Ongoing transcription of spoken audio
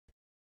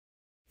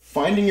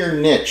Finding your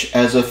niche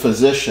as a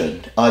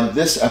physician on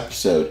this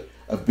episode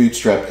of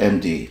Bootstrap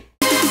MD.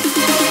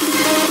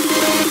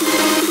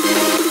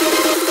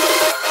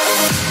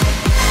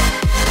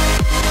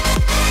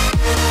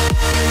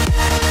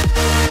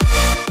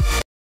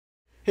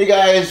 Hey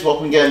guys,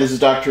 welcome again. This is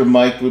Dr.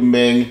 Mike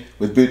Wiming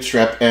with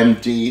Bootstrap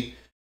MD.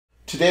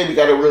 Today we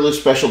got a really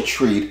special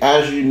treat.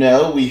 As you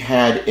know, we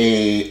had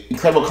an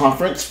incredible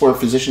conference for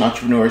physician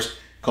entrepreneurs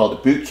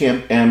called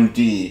Bootcamp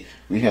MD.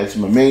 We had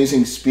some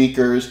amazing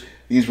speakers.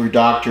 These were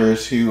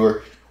doctors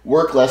who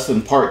work less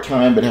than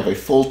part-time but have a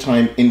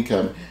full-time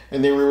income,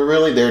 and they were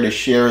really there to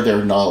share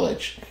their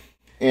knowledge.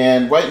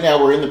 And right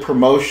now we're in the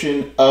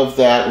promotion of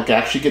that. We're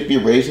actually going to be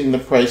raising the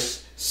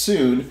price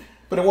soon,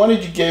 but I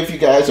wanted to give you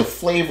guys a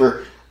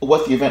flavor of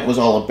what the event was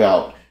all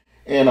about.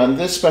 And on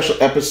this special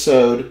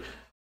episode,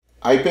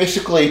 I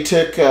basically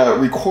took a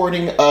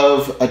recording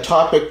of a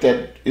topic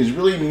that is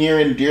really near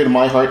and dear to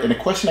my heart, and a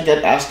question I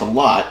get asked a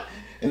lot,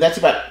 and that's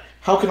about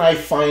how can I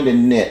find a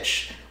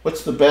niche?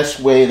 What's the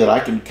best way that I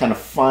can kind of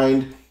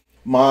find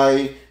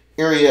my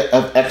area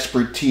of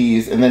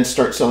expertise and then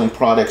start selling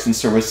products and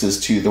services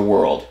to the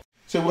world?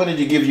 So I wanted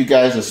to give you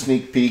guys a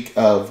sneak peek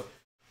of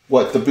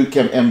what the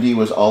Bootcamp MD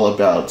was all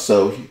about.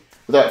 So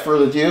without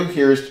further ado,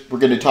 we're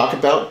going to talk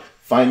about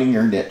finding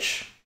your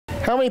niche.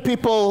 How many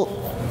people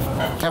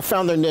have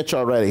found their niche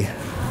already?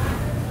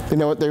 They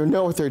know what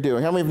they're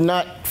doing. How many have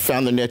not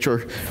found their niche,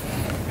 or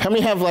how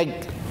many have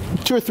like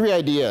 2 or 3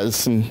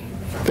 ideas and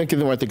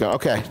thinking where to go?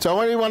 Okay, so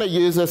I really want to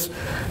use this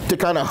to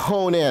kind of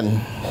hone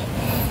in,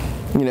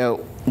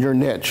 your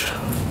niche.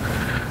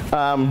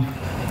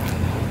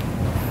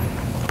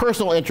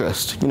 Personal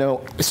interest.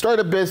 Start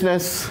a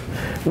business.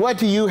 What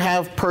do you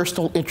have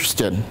personal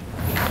interest in?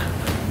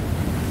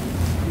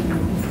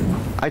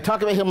 I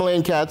talk about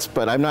Himalayan cats,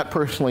 but I'm not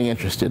personally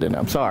interested in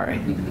them. I'm sorry.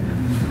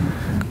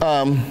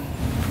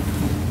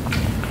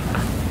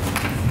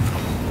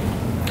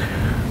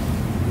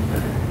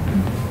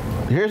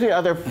 Here's the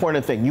other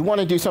important thing. You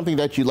want to do something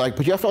that you like,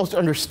 but you have to also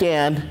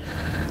understand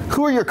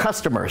who are your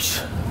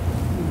customers.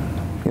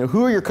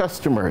 Who are your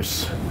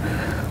customers?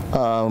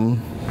 And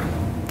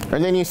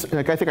then I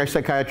think our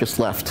psychiatrist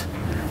left.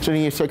 So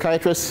any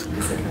psychiatrists?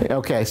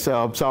 Okay,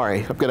 so I'm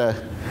sorry. I'm gonna,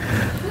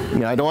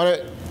 I don't want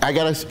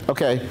to.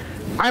 Okay.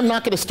 I'm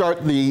not going to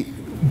start the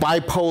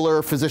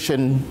bipolar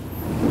physician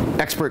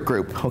expert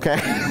group. Okay.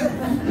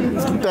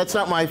 That's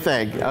not my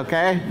thing.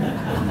 Okay.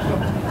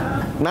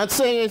 Not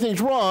saying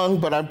anything's wrong,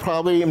 but I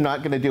probably am not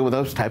going to deal with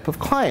those type of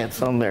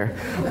clients on there.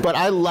 But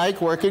I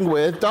like working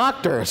with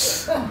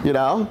doctors,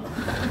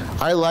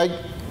 I like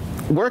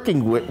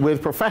working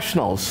with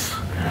professionals.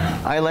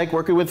 I like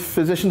working with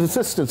physician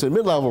assistants and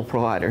mid-level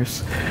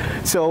providers.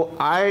 So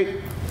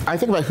I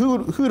think about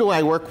who do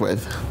I work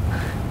with?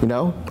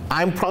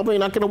 I'm probably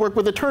not going to work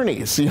with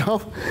attorneys,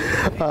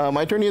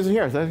 My attorney isn't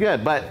here, so that's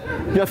good. But,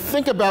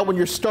 think about when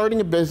you're starting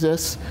a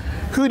business,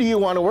 who do you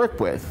want to work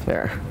with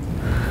there?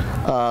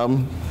 My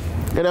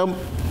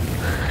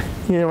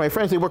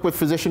friends, they work with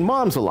physician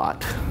moms a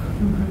lot.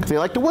 They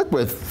like to work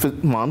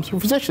with moms or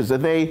physicians,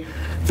 and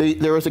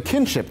there is a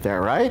kinship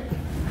there, right?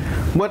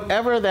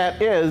 Whatever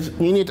that is,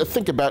 you need to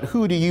think about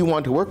who do you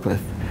want to work with.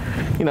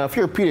 If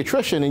you're a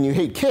pediatrician and you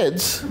hate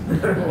kids,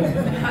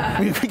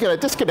 we got a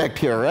disconnect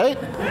here, right?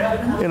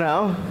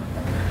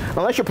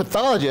 Unless you're a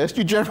pathologist,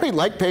 you generally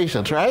like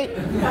patients, right?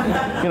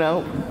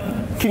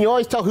 Can you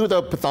always tell who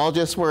the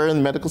pathologists were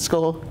in medical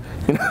school?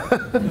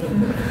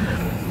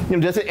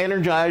 Does it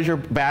energize your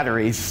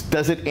batteries?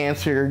 Does it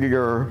answer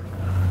your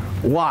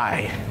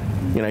why?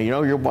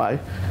 Your why.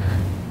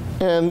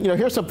 And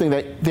here's something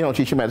that they don't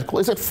teach you in medical school.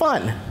 Is it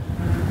fun?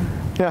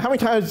 How many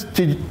times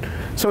did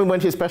someone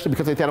went to you especially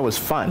because they thought it was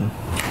fun?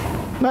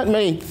 Not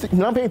many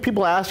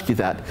people ask you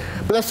that.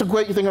 But that's the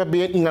great thing about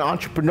being an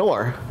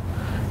entrepreneur.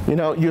 You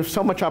have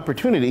so much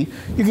opportunity.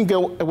 You can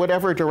go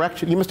whatever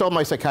direction. You missed all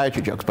my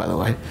psychiatry jokes, by the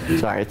way.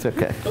 Sorry, it's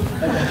okay.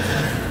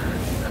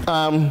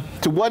 So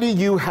what do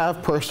you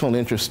have personal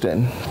interest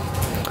in?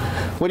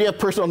 What do you have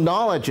personal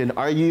knowledge in?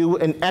 Are you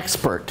an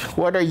expert?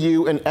 What are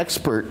you an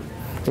expert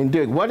in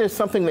doing? What is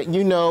something that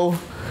you know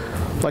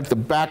like the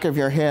back of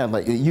your hand,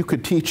 like you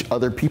could teach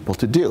other people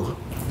to do?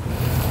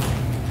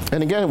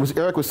 And again, as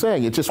Eric was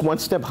saying, it's just one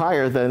step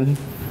higher than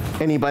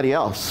anybody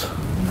else.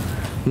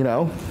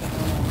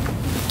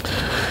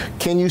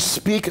 Can you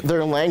speak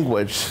their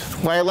language?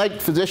 Why I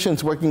like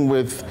physicians working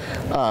with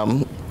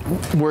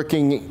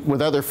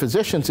other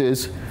physicians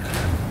is,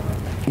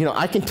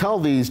 I can tell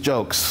these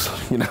jokes,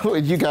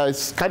 and you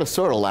guys kind of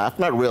sort of laugh,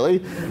 not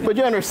really, but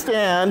you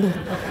understand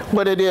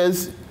what it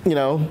is,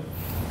 when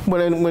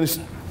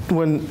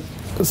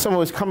someone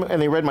was coming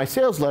and they read my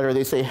sales letter,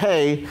 they say,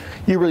 hey,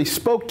 you really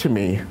spoke to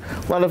me.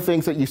 A lot of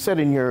things that you said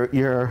in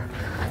your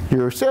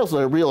sales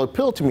letter really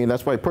appealed to me, and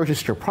that's why I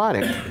purchased your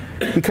product.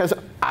 Because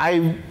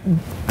I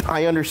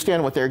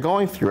understand what they're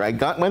going through. I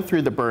went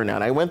through the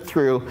burnout. I went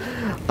through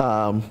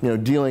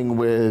dealing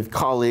with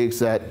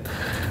colleagues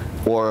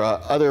or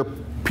other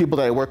people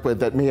that I work with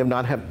that may have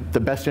not have the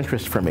best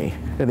interest for me,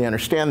 and they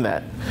understand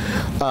that.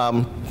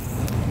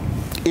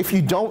 If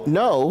you don't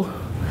know,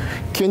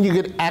 can you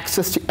get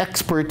access to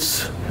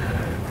experts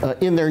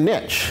in their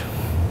niche?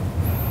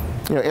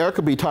 You know, Eric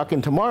will be talking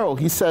tomorrow.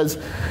 He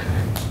says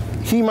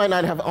he might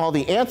not have all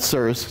the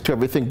answers to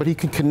everything, but he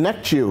can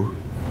connect you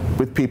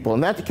with people,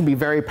 and that can be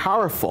very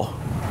powerful.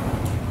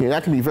 You know,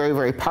 that can be very,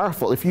 very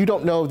powerful. If you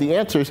don't know the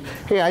answers,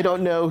 hey, I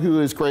don't know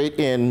who is great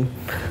in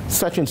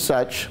such and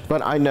such,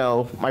 but I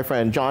know my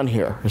friend John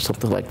here, or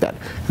something like that,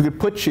 who could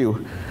put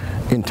you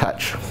in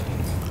touch.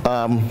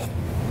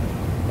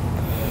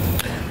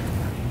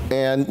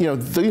 And you know,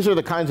 these are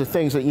the kinds of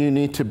things that you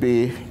need to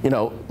be, you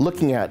know,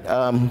 looking at.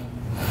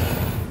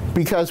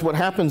 Because what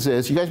happens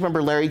is, you guys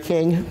remember Larry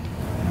King?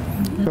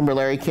 Remember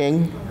Larry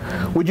King?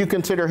 Would you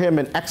consider him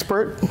an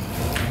expert?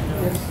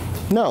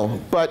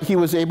 No, but he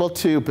was able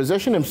to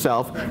position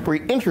himself where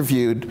he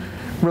interviewed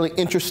really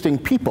interesting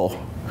people.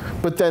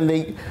 But then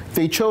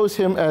they chose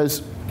him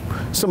as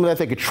someone that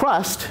they could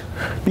trust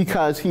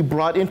because he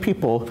brought in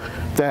people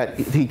that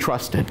he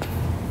trusted.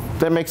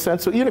 That makes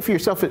sense? So even if you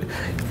yourself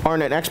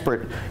aren't an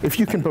expert, if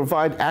you can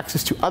provide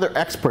access to other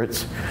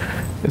experts,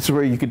 it's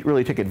where you could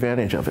really take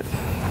advantage of it.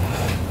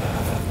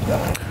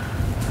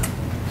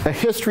 A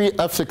history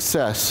of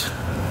success.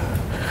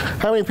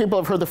 How many people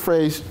have heard the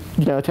phrase,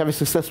 you know, to have a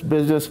successful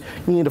business,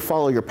 you need to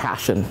follow your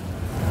passion?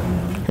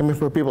 How many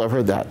people have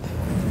heard that?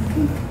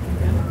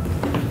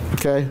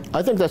 Okay,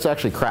 I think that's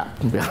actually crap,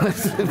 to be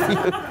honest with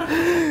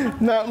you.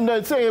 No, I'm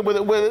not saying it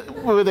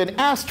with an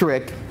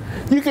asterisk.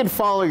 You can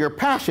follow your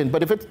passion,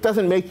 but if it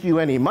doesn't make you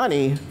any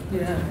money,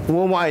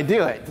 well, why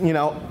do it? You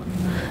know,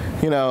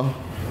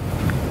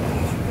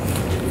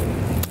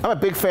 I'm a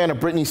big fan of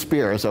Britney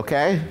Spears.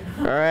 Okay,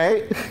 all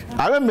right.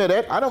 I admit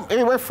it.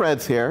 We're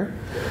friends here.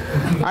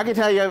 I can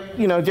tell you,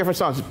 you know, different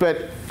songs,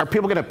 but are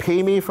people going to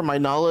pay me for my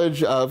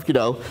knowledge of, you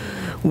know,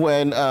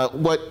 when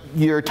what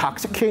year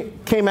Toxic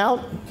came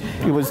out?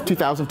 It was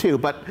 2002.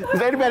 But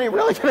is anybody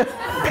really going to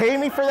pay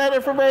me for that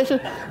information?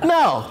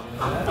 No.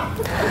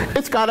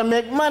 It's got to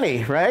make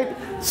money, right?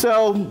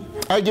 So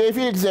I gave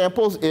you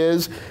examples.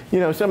 You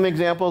know, some of the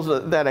examples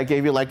that I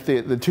gave you, like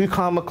the 2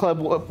 Comma Club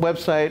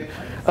website.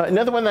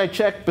 Another one that I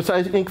checked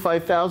besides Inc.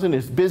 5000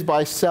 is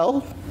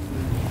BizBuySell.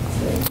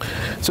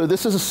 So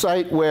this is a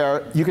site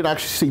where you can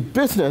actually see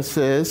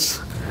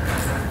businesses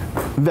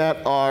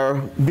that are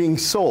being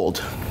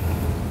sold.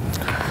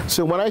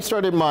 So when I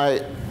started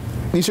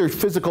these are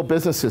physical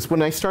businesses.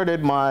 When I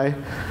started my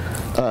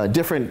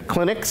different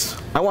clinics,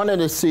 I wanted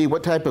to see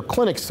what type of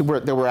clinics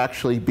that were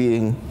actually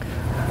being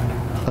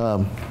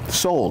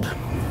sold,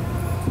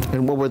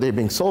 and what were they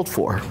being sold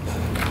for.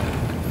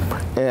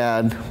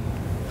 And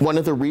one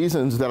of the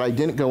reasons that I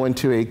didn't go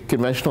into a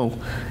conventional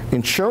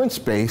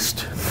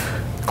insurance-based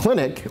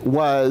clinic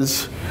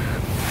was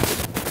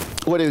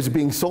what is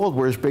being sold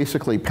was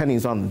basically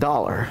pennies on the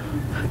dollar.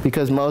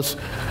 Because most,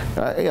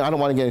 I don't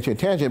want to get into a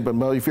tangent, but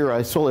if you're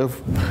a sort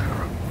of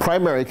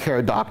primary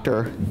care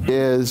doctor,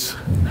 is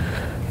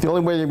the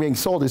only way they're being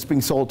sold is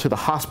being sold to the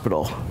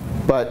hospital.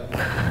 But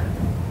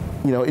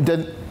you know, it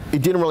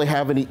didn't really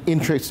have any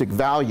intrinsic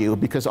value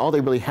because all they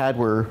really had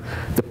were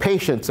the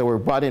patients that were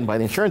brought in by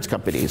the insurance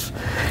companies.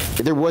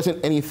 There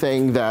wasn't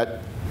anything that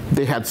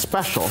they had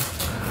special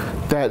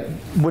that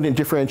wouldn't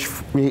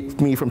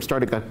differentiate me from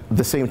starting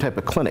the same type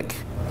of clinic.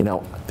 You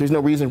know, there's no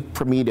reason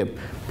for me to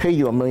pay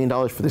you $1 million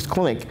for this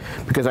clinic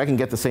because I can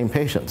get the same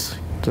patients.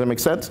 Does that make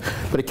sense?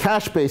 But a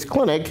cash-based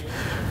clinic,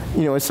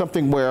 you know, is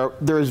something where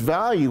there is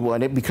value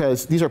in it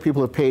because these are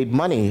people who have paid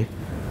money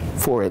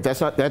for it.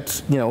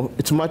 You know,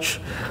 it's much,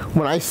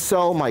 when I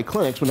sell my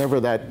clinics, whenever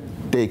that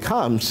day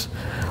comes,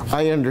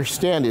 I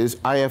understand is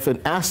I have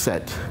an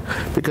asset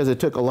because it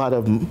took a lot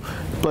of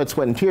blood,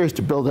 sweat, and tears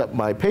to build up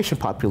my patient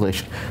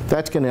population.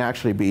 That's going to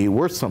actually be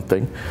worth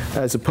something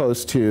as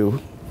opposed to,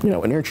 you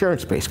know, an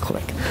insurance-based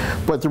clinic.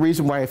 But the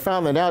reason why I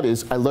found that out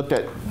is I looked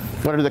at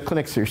what are the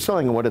clinics they're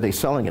selling and what are they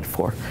selling it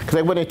for. Because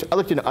I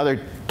looked into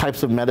other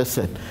types of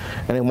medicine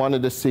and I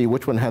wanted to see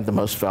which one had the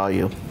most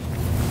value.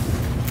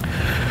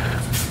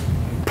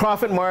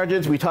 Profit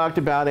margins, we talked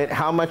about it.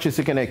 How much is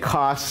it going to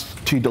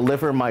cost to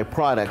deliver my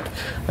product?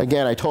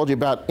 Again, I told you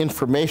about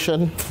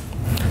information.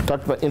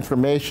 Talked about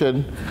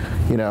information.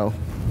 You know,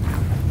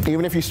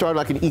 even if you start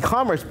like an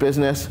e-commerce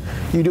business,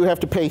 you do have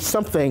to pay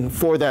something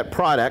for that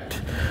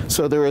product.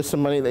 So there is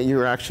some money that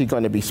you're actually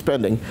going to be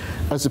spending,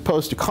 as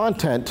opposed to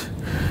content.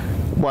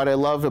 What I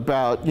love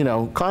about, you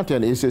know,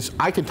 content is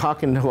I can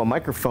talk into a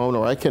microphone,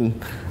 or I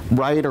can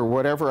write, or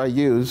whatever I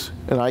use,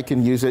 and I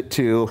can use it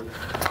to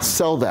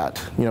sell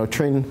that. You know,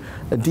 train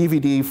a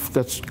DVD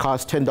that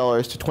costs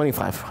 $10 to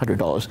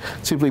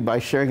 $2,500 simply by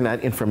sharing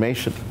that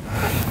information.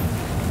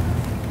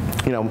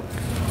 You know,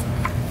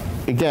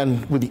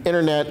 again, with the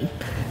internet,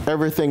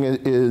 everything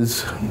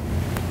is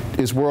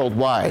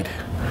worldwide.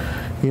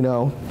 You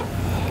know,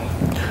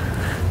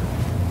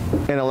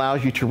 and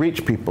allows you to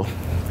reach people.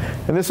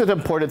 And this is an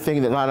important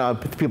thing that not a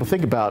lot of people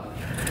think about.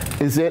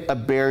 Is it a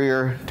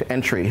barrier to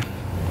entry?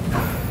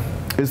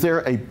 Is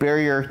there a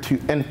barrier to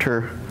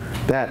enter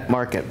that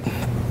market?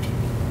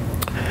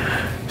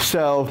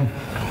 So,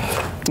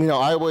 you know,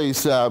 I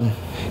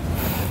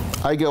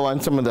I go on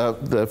some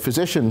of the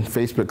physician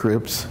Facebook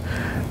groups,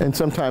 and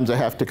sometimes I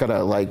have to kind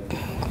of like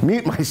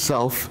mute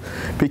myself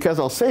because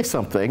I'll say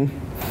something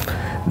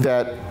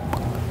that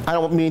I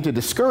don't mean to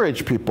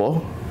discourage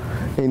people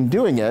in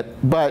doing it,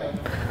 but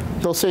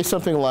they'll say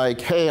something like,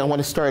 hey, I want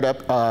to start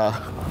up,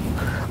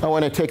 I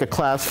want to take a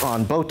class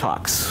on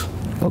Botox,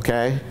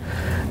 okay?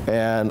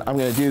 And I'm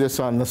going to do this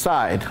on the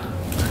side.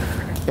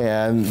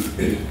 And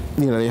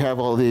you know, they have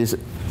all these,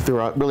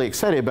 they're really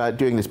excited about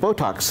doing this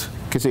Botox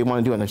because they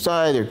want to do it on their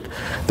side,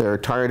 they're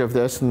tired of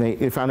this, and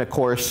they found a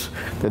course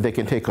that they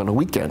can take on a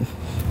weekend.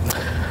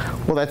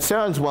 Well, that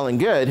sounds well and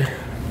good,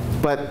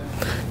 but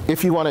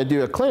if you want to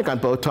do a clinic on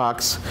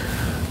Botox,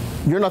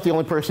 you're not the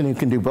only person who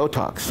can do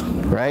Botox,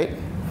 right?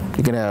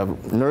 You can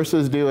have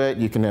nurses do it,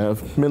 you can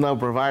have mid-level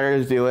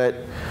providers do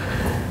it,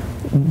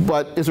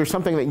 but is there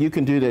something that you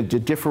can do to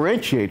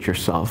differentiate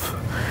yourself?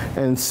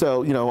 And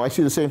so, you know, I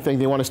see the same thing,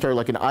 they want to start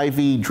like an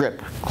IV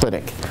drip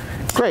clinic.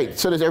 Great,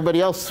 so does everybody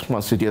else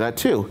wants to do that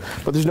too,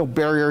 but there's no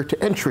barrier to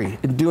entry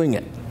in doing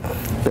it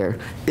there.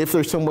 If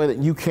there's some way that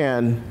you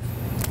can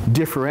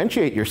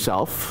differentiate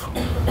yourself,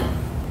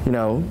 you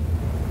know,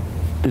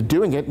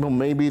 doing it, well,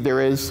 maybe there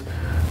is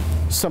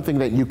something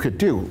that you could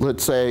do.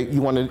 Let's say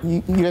you want to,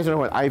 you guys know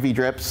what IV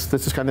drips,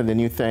 this is kind of the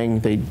new thing.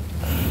 They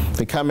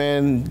come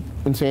in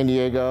San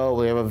Diego,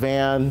 they have a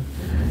van,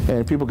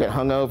 and people get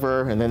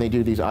hungover, and then they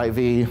do these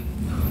IV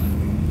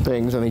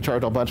things, and they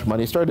charge a bunch of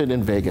money. It started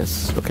in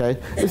Vegas, okay?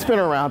 It's been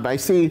around, but I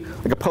see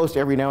like a post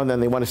every now and then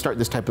they want to start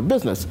this type of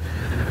business.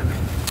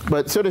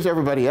 But so does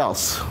everybody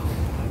else,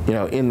 you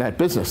know, in that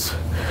business.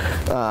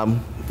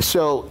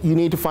 So you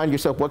need to find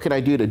yourself, what can I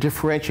do to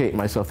differentiate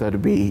myself that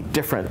would be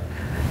different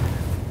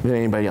than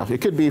anybody else? It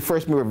could be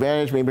first mover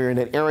advantage, maybe you're in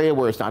an area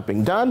where it's not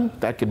being done,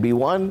 that could be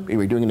one. Maybe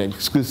you're doing an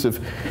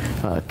exclusive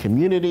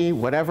community,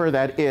 whatever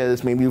that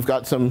is. Maybe you've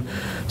got some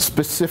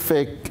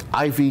specific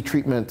IV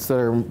treatments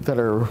that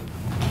are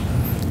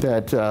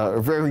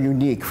very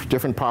unique for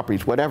different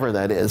properties, whatever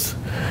that is.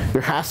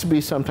 There has to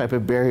be some type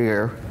of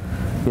barrier,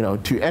 you know,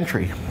 to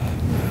entry.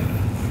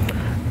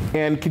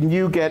 And can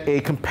you get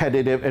a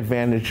competitive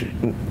advantage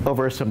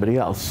over somebody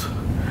else?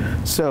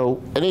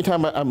 So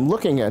anytime I'm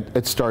looking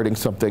at starting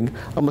something,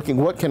 I'm looking,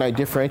 what can I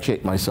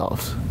differentiate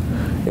myself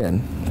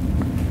in?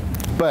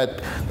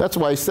 But that's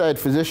why I said,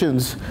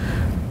 physicians,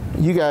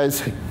 you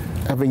guys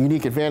have a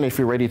unique advantage if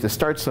you're ready to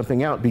start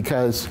something out,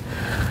 because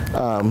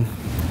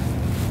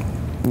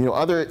you know,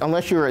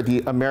 unless you're at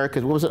the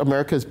America's, what was it,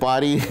 America's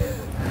Body?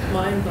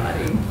 Mind,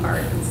 body,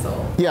 heart, and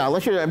soul. Yeah,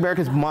 unless you're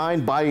America's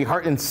Mind, Body,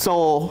 Heart, and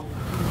Soul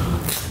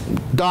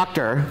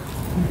doctor,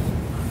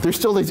 there's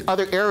still these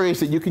other areas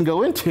that you can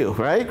go into,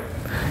 right?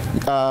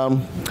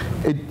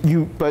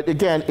 But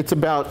again, it's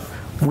about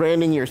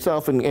branding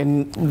yourself,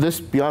 and this,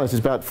 to be honest, is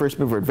about first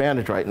mover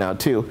advantage right now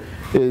too,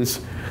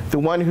 is the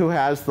one who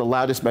has the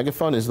loudest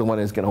megaphone is the one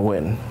who's going to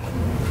win.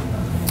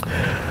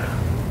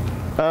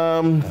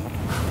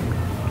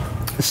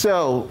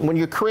 So when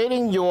you're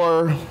creating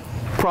your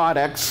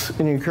products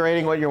and you're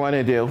creating what you want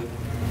to do,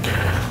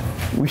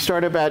 we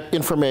started about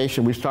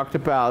information. We talked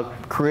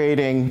about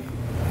creating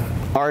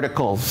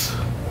articles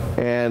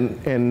and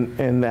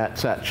that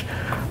such.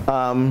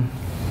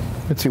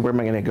 Let's see, where am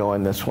I going to go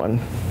on this one?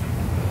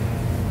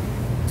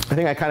 I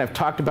think I kind of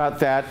talked about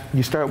that.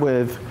 You start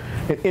with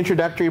an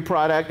introductory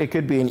product. It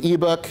could be an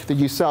ebook that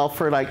you sell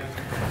for like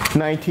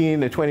 $19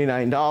 to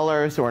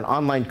 $29, or an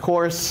online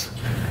course.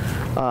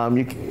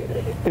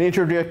 An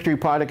introductory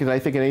product is, I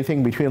think,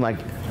 anything between like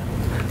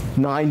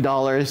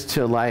 $9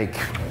 to like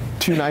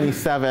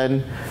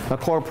 $297. A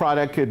core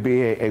product could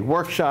be a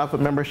workshop, a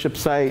membership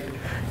site,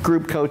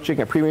 group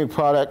coaching, a premium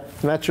product,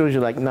 and that shows you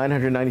like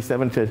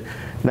 $997 to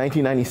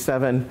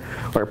 $1997,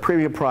 or a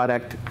premium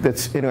product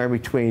that's anywhere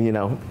between, you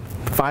know,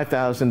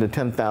 $5,000 to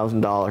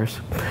 $10,000.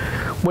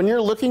 When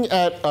you're looking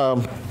at a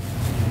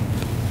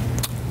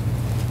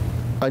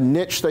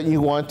niche that you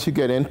want to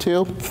get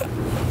into,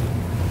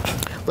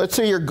 let's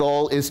say your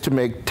goal is to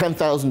make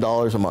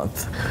 $10,000 a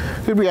month.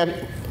 Who'd be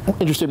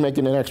interested in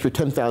making an extra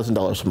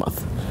 $10,000 a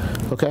month?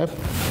 Okay?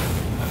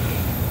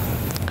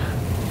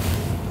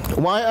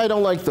 Why I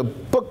don't like the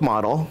book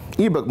model,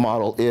 ebook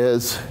model,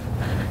 is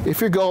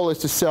if your goal is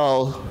to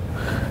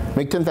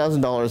make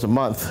 $10,000 a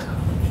month,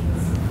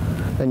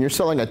 and you're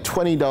selling a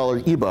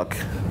 $20 ebook,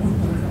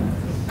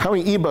 how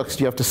many ebooks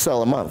do you have to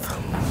sell a month? A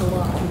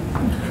lot.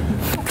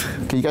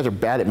 Okay, you guys are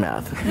bad at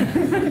math.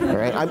 All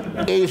right?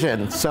 I'm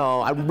Asian,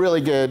 so I'm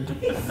really good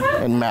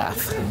in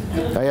math.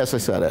 Yes, I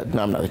said it.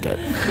 No, I'm not good.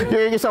 You're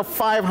going to sell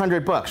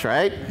 500 books,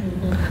 right?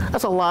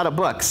 That's a lot of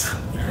books.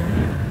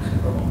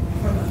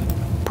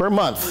 Per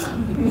month.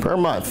 Per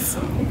month.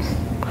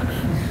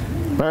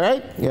 All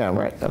right? Yeah,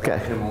 right. Okay.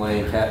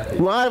 Himalayan cat.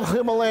 A lot of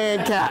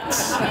Himalayan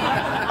cats.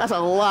 That's a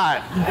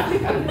lot.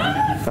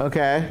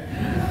 Okay.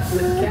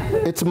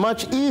 It's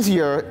much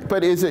easier,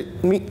 but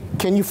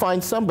can you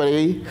find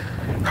somebody,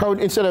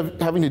 instead of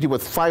having to deal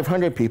with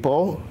 500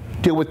 people,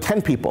 deal with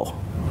 10 people?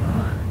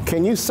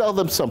 Can you sell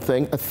them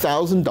something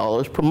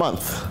 $1,000 per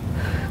month?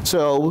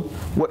 So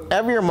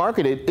whatever you're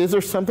marketed, is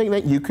there something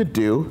that you could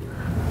do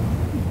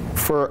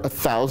for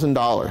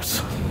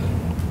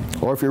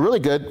 $1,000. Or if you're really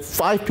good,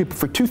 5 people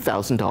for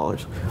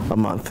 $2,000 a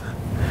month.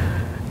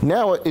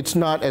 Now it's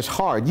not as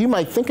hard. You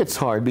might think it's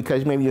hard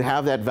because maybe you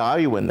have that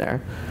value in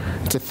there.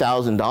 It's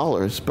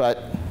 $1,000, but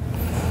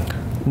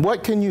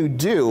what can you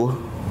do?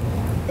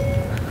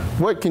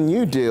 What can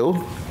you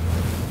do?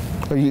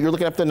 You're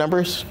looking up the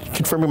numbers?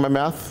 Confirming my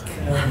math?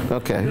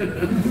 Okay.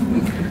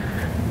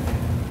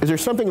 Is there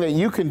something that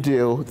you can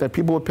do that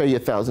people would pay you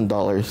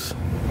 $1,000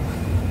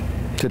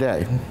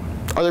 today?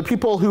 Are there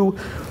people who,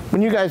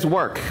 when you guys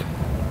work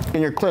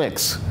in your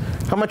clinics,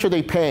 how much are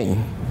they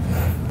paying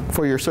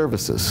for your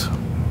services?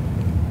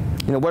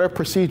 You know, what are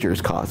procedures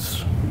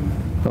costs?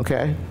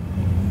 Okay?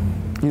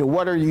 You know,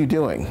 what are you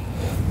doing?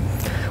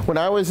 When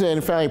I was in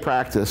family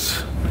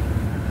practice,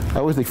 I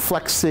was the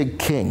FlexSig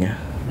king. You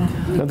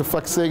know what the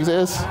FlexSig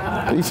is?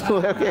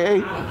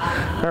 Okay?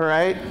 All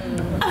right? Do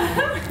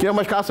you know how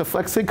much cost a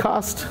FlexSig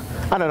cost?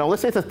 I don't know.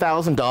 Let's say it's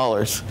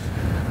 $1,000.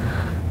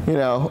 You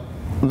know,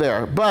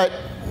 there. But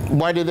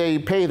why do they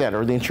pay that,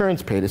 or the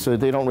insurance paid it, so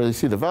they don't really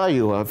see the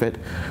value of it?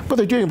 But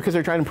they're doing it because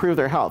they're trying to improve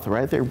their health,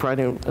 right? They're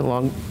riding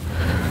along.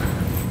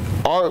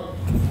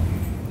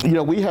 You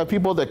know, we have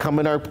people that come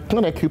in our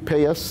clinic who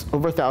pay us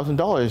over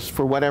 $1,000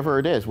 for whatever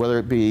it is, whether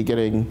it be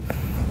getting,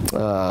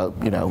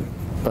 you know,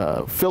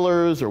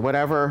 fillers or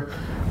whatever,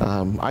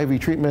 IV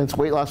treatments,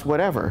 weight loss,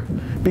 whatever.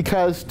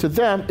 Because to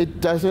them,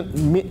 it doesn't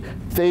mean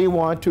they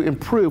want to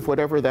improve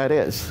whatever that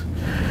is.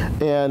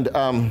 And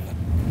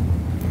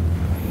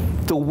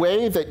the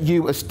way that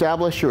you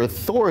establish your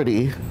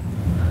authority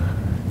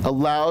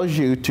allows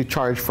you to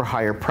charge for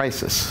higher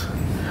prices.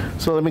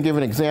 So let me give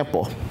an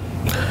example.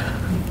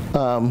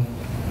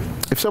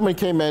 If somebody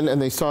came in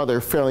and they saw their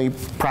family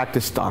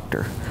practice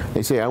doctor,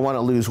 they say, I want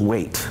to lose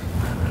weight,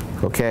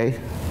 okay?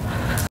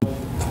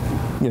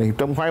 You know, you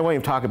probably won't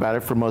even talk about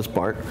it for most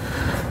part,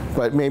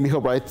 but maybe he'll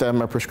write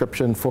them a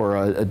prescription for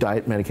a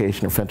diet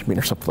medication or phentermine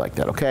or something like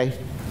that, okay?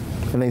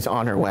 And he's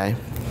on her way.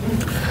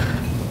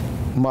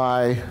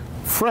 My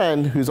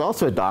friend, who's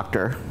also a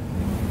doctor,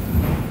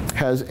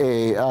 has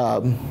a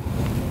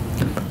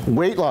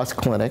weight loss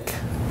clinic,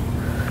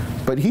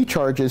 but he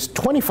charges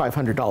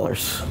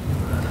 $2,500.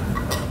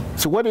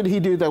 So what did he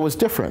do that was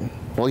different?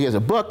 Well, he has a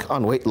book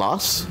on weight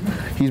loss.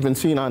 He's been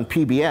seen on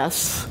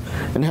PBS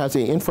and has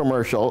an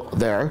infomercial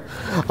there.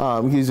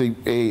 He's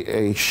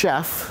a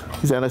chef.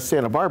 He's out of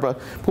Santa Barbara.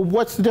 But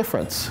what's the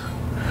difference?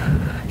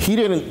 He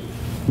didn't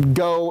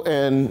go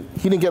and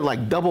he didn't get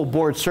like double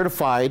board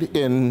certified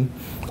in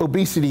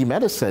obesity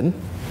medicine,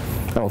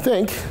 I don't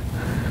think.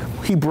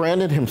 He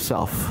branded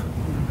himself.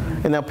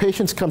 And now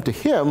patients come to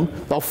him,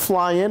 they'll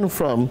fly in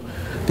from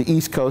the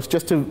East Coast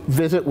just to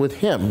visit with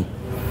him,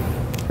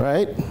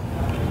 right?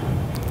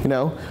 You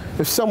know,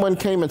 if someone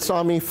came and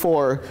saw me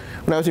when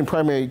I was in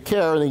primary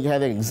care and they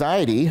had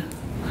anxiety,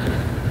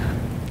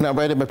 and I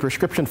write him a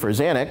prescription for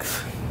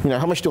Xanax, you know,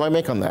 how much do I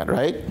make on that,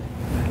 right?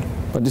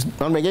 I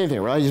don't make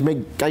anything, right? I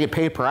get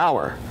paid per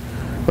hour,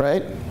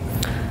 right?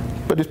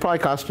 But it probably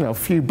costs, you know, a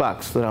few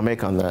bucks that I'll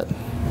make on that.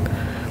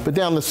 But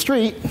down the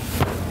street,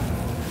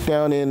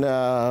 down in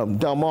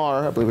Del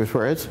Mar, I believe is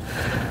where it's.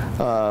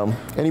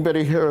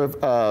 Anybody hear of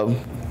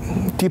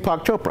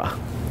Deepak Chopra?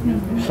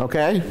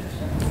 Okay?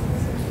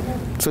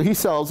 So he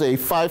sells a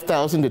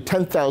 $5,000 to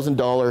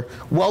 $10,000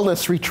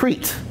 wellness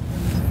retreat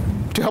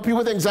to help you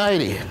with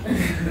anxiety.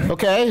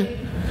 Okay?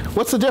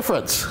 What's the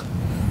difference?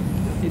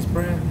 His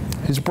brand.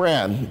 His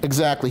brand,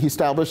 exactly. He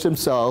established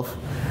himself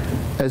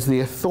as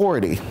the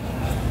authority.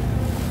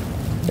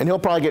 And he'll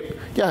probably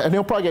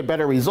get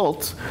better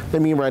results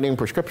than me writing a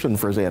prescription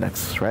for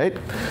Xanax, right?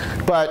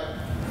 But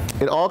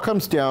it all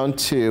comes down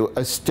to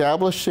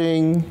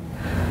establishing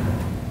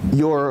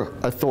your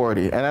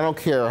authority. And I don't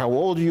care how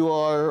old you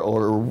are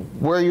or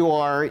where you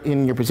are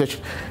in your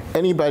position.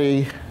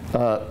 Anybody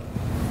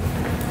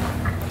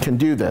can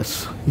do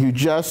this. You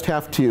just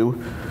have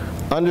to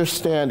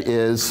understand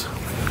is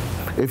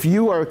if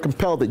you are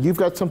compelled that you've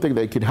got something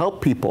that could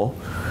help people,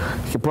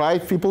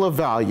 provide people a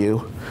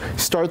value,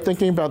 start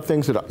thinking about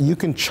things that you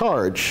can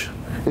charge.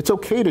 It's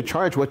okay to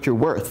charge what you're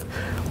worth.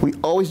 We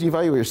always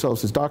devalue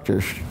ourselves as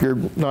doctors. You're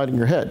nodding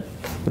your head,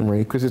 Marie,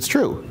 because it's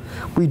true.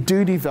 We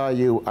do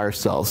devalue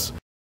ourselves.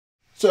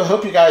 So I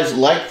hope you guys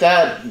liked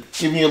that.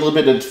 Give me a little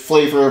bit of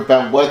flavor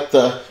about what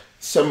the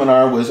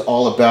seminar was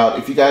all about.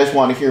 If you guys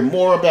want to hear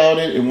more about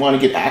it and want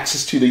to get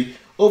access to the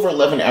over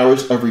 11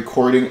 hours of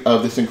recording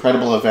of this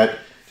incredible event,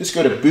 just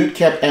go to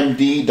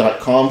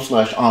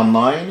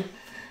bootcampmd.com/online.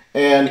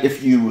 And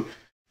if you,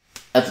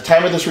 at the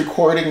time of this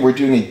recording, we're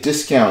doing a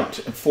discount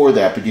for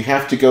that, but you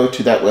have to go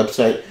to that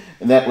website,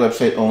 and that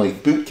website only,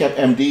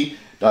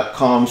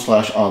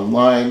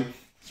 bootcampmd.com/online.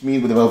 It's me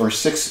with over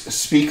 6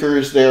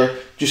 speakers there,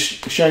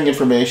 just sharing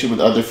information with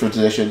other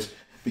physicians,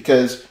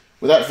 because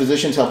without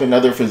physicians helping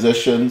other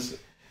physicians,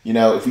 you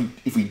know, if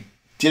we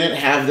didn't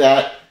have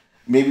that,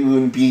 maybe we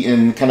wouldn't be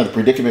in kind of the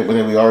predicament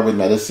where we are with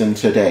medicine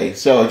today.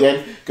 So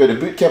again, go to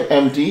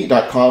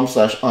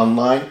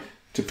bootcampmd.com/online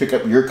to pick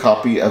up your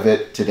copy of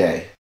it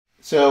today.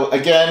 So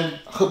again,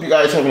 I hope you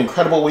guys have an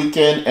incredible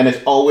weekend, and as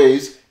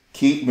always,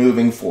 keep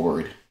moving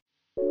forward.